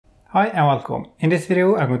Hi and welcome. In this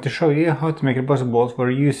video I'm going to show you how to make it possible for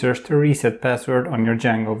users to reset password on your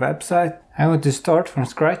Django website. I'm going to start from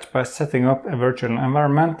scratch by setting up a virtual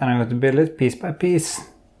environment and I'm going to build it piece by piece.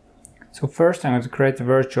 So first I'm going to create a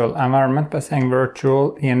virtual environment by saying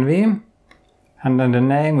virtual env and then the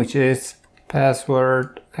name, which is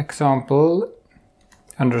password example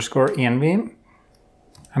underscore env,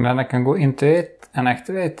 and then I can go into it and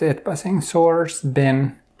activate it by saying source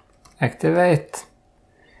bin activate.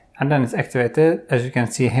 And then it's activated, as you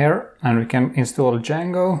can see here, and we can install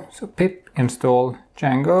Django. So pip install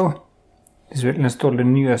Django. This will install the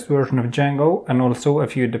newest version of Django and also a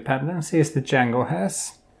few dependencies that Django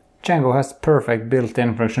has. Django has perfect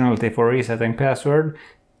built-in functionality for resetting password,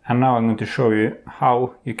 and now I'm going to show you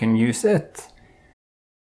how you can use it.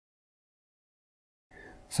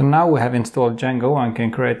 So now we have installed Django and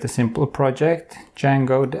can create a simple project.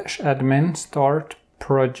 Django-admin start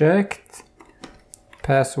project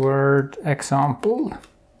password example,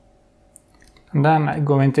 and then I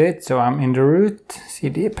go into it, so I'm in the root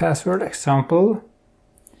cd password example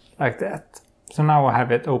like that. So now I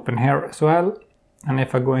have it open here as well, and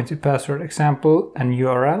if I go into password example and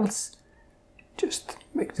URLs, just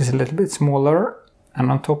make this a little bit smaller, and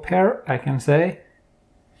on top here I can say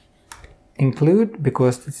include,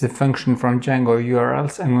 because it's a function from Django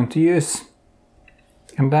URLs I'm going to use,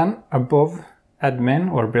 and then above admin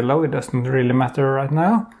or below, it doesn't really matter right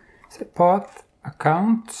now, say path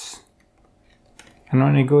accounts, and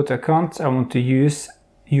when you go to accounts I want to use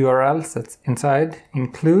URLs that's inside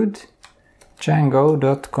include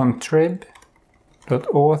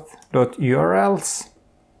django.contrib.auth.urls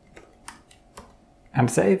and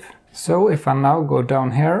save. So if I now go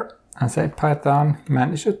down here and say python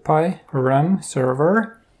manage.py run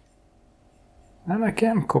server, then I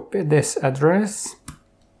can copy this address,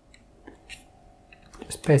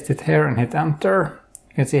 just paste it here and hit enter.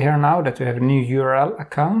 You can see here now that we have a new URL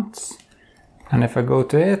accounts, and if I go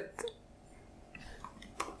to it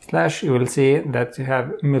 / you will see that you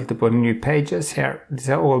have multiple new pages here. These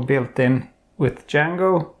are all built in with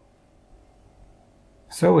Django.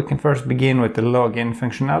 So we can first begin with the login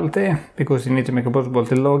functionality, because you need to make it possible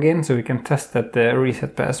to log in so we can test that the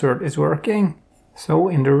reset password is working. So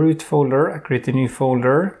in the root folder I create a new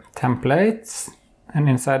folder, templates, and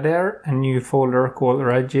inside there a new folder called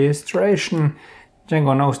registration.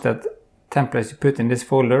 Django knows that templates you put in this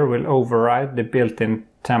folder will override the built-in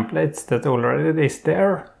templates that already is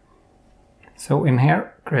there. So in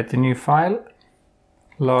here create a new file,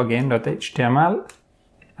 login.html,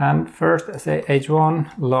 and first I say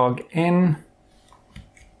h1 login.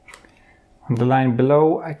 On the line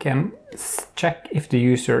below I can check if the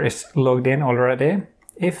user is logged in already.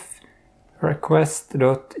 If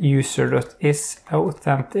request.user.is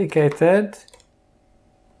authenticated,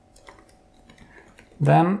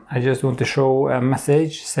 then I just want to show a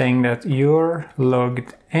message saying that you're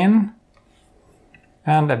logged in,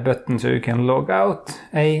 and a button so you can log out,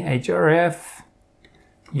 href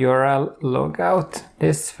url logout.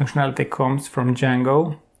 This functionality comes from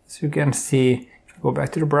Django, so you can see if you go back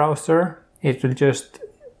to the browser it will just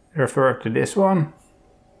refer to this one,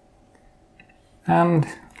 and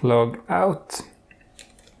log out.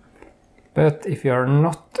 But if you are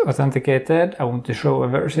not authenticated, I want to show a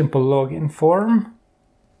very simple login form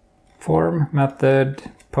method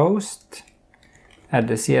post, add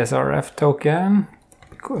the CSRF token,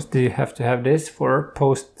 because you have to have this for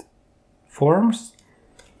post forms.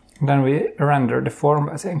 Then we render the form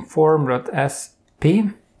by saying form.sp,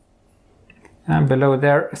 and below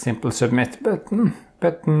there a simple submit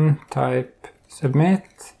button type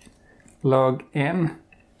submit log in,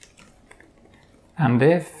 and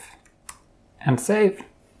if, and save.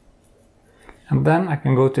 And then I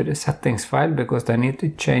can go to the settings file because I need to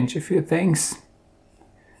change a few things.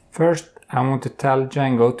 First I want to tell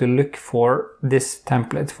Django to look for this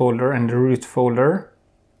template folder in the root folder.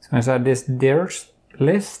 So inside this dir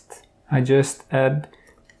list I just add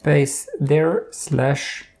base dir /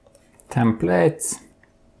 templates,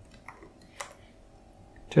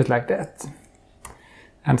 just like that,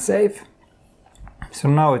 and save. So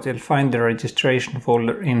now it will find the registration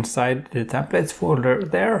folder inside the templates folder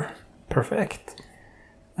there. Perfect.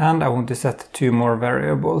 And I want to set 2 more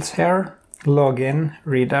variables here. Login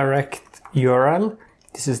redirect URL.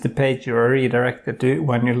 This is the page you are redirected to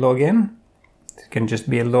when you log in. It can just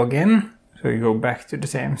be a login. So you go back to the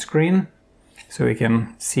same screen so we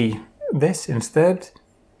can see this instead.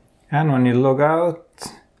 And when you log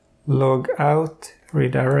out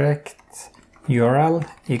redirect URL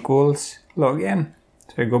equals login.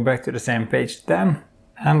 So you go back to the same page then.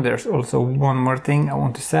 And there's also one more thing I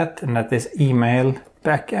want to set, and that is email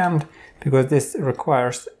backend, because this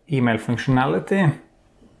requires email functionality.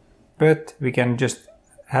 But we can just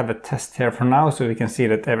have a test here for now so we can see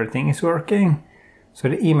that everything is working. So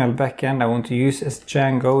the email backend I want to use is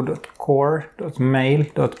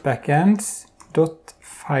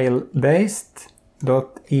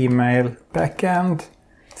django.core.mail.backends.filebased.email backend.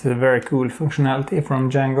 It's a very cool functionality from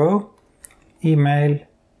Django. Email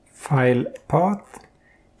file path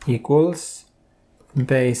equals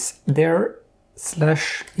base there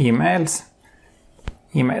slash emails.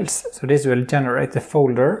 So this will generate a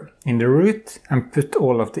folder in the root and put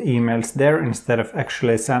all of the emails there instead of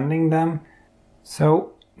actually sending them.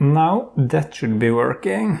 So now that should be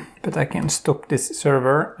working, but I can stop this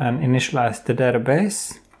server and initialize the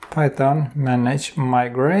database. Python manage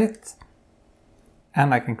migrate,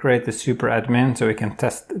 and I can create a super admin so we can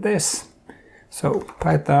test this. So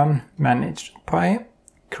Python manage py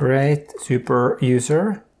create super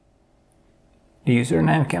user. The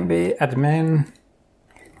username can be admin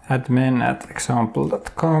at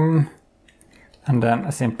example.com, and then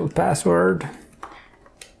a simple password,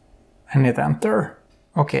 and hit enter.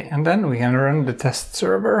 Okay, and then we can run the test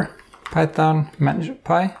server. Python manage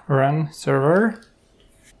py run server,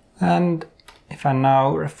 and if I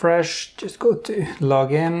now refresh, just go to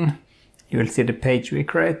login, you will see the page we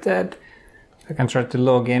created. I can try to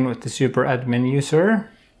log in with the super admin user,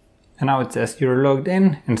 and now it says you're logged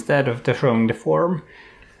in instead of showing the form.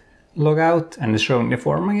 Log out and it's showing the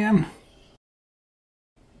form again.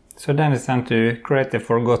 So then it's time to create the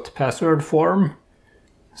forgot password form.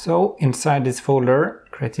 So inside this folder,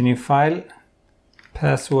 create a new file,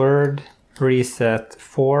 password reset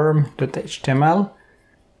form.html.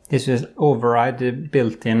 This will override the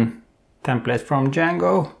built-in template from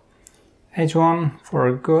Django. H1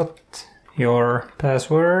 forgot your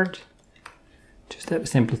password. Just have a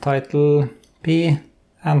simple title. P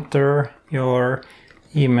enter your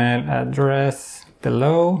email address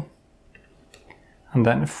below, and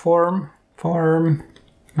then form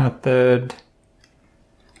method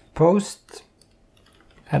post,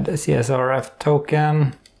 add a CSRF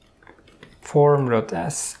token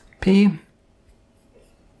form.sp,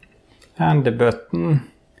 and the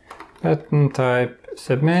button type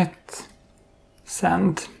submit,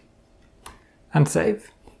 send, and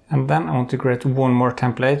save. And then I want to create one more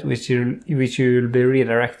template which you will be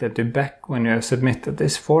redirected to back when you have submitted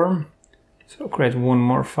this form. So create one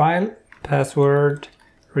more file, password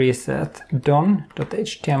reset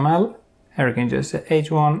done.html. Here you can just say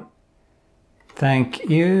h1 thank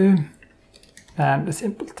you, and the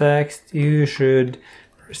simple text, you should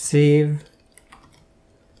receive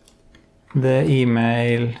the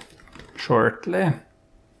email shortly,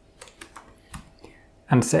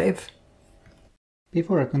 and save.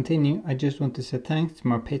 Before I continue, I just want to say thanks to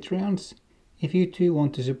my Patreons. If you too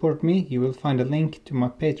want to support me, you will find a link to my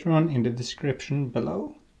Patreon in the description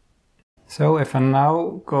below. So if I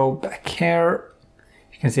now go back here,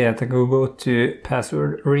 you can see that I go to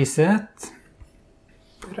password reset,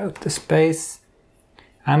 without the space,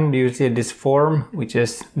 and you'll see this form, which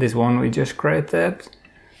is this one we just created.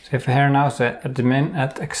 So if I here now say admin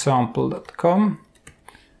at example.com,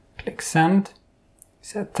 click send.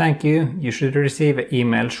 Said thank you, you should receive an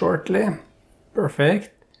email shortly.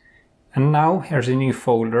 Perfect. And now here's a new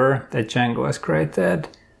folder that Django has created.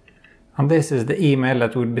 And this is the email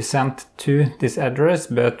that would be sent to this address,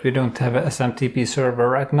 but we don't have a SMTP server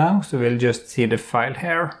right now, so we'll just see the file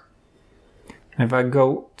here. And if I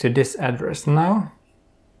go to this address now,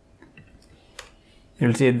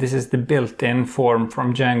 you'll see this is the built-in form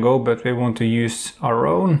from Django, but we want to use our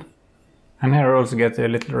own. And here I also get a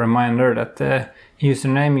little reminder that the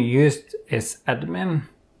username you used is admin.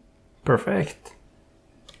 Perfect.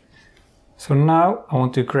 So now I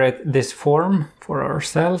want to create this form for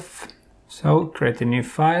ourselves. So create a new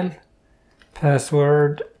file,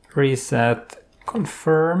 password reset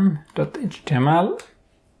confirm.html.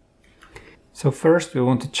 So first we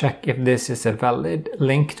want to check if this is a valid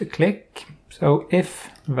link to click. So if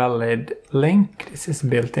valid link, this is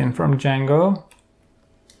built in from Django.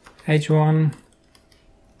 h1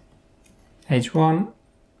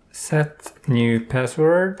 set new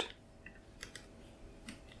password,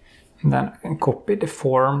 and then I can copy the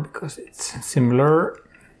form because it's similar,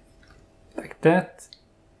 like that.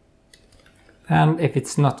 And if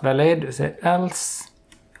it's not valid, we say else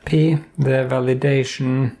p, the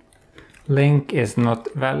validation link is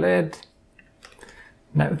not valid.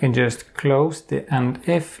 Now we can just close the end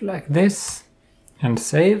if like this and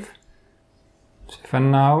save. So if I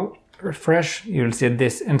now refresh, you'll see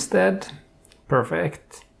this instead.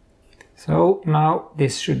 Perfect. So now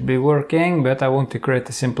this should be working, but I want to create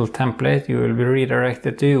a simple template you will be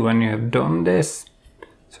redirected to when you have done this.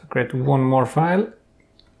 So create one more file,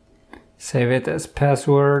 save it as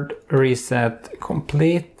password reset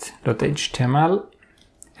complete.html,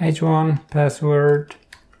 h1 password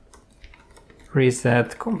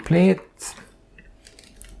reset complete,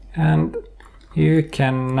 and you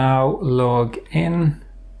can now log in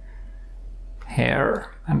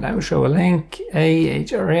here, and I will show a link,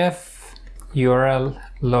 ahref url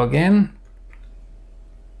login,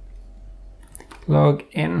 log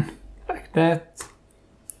in like that,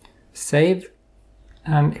 save,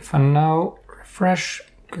 and if I now refresh,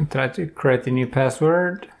 I can try to create a new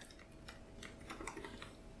password,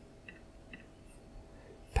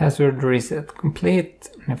 password reset complete,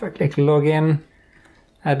 and if I click login,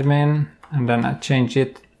 admin, and then I change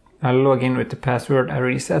it, I'll log in with the password I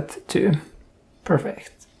reset to.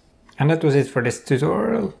 Perfect. And that was it for this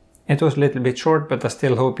tutorial. It was a little bit short, but I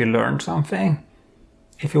still hope you learned something.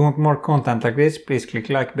 If you want more content like this, please click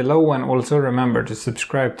like below, and also remember to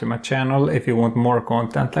subscribe to my channel if you want more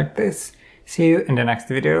content like this. See you in the next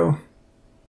video.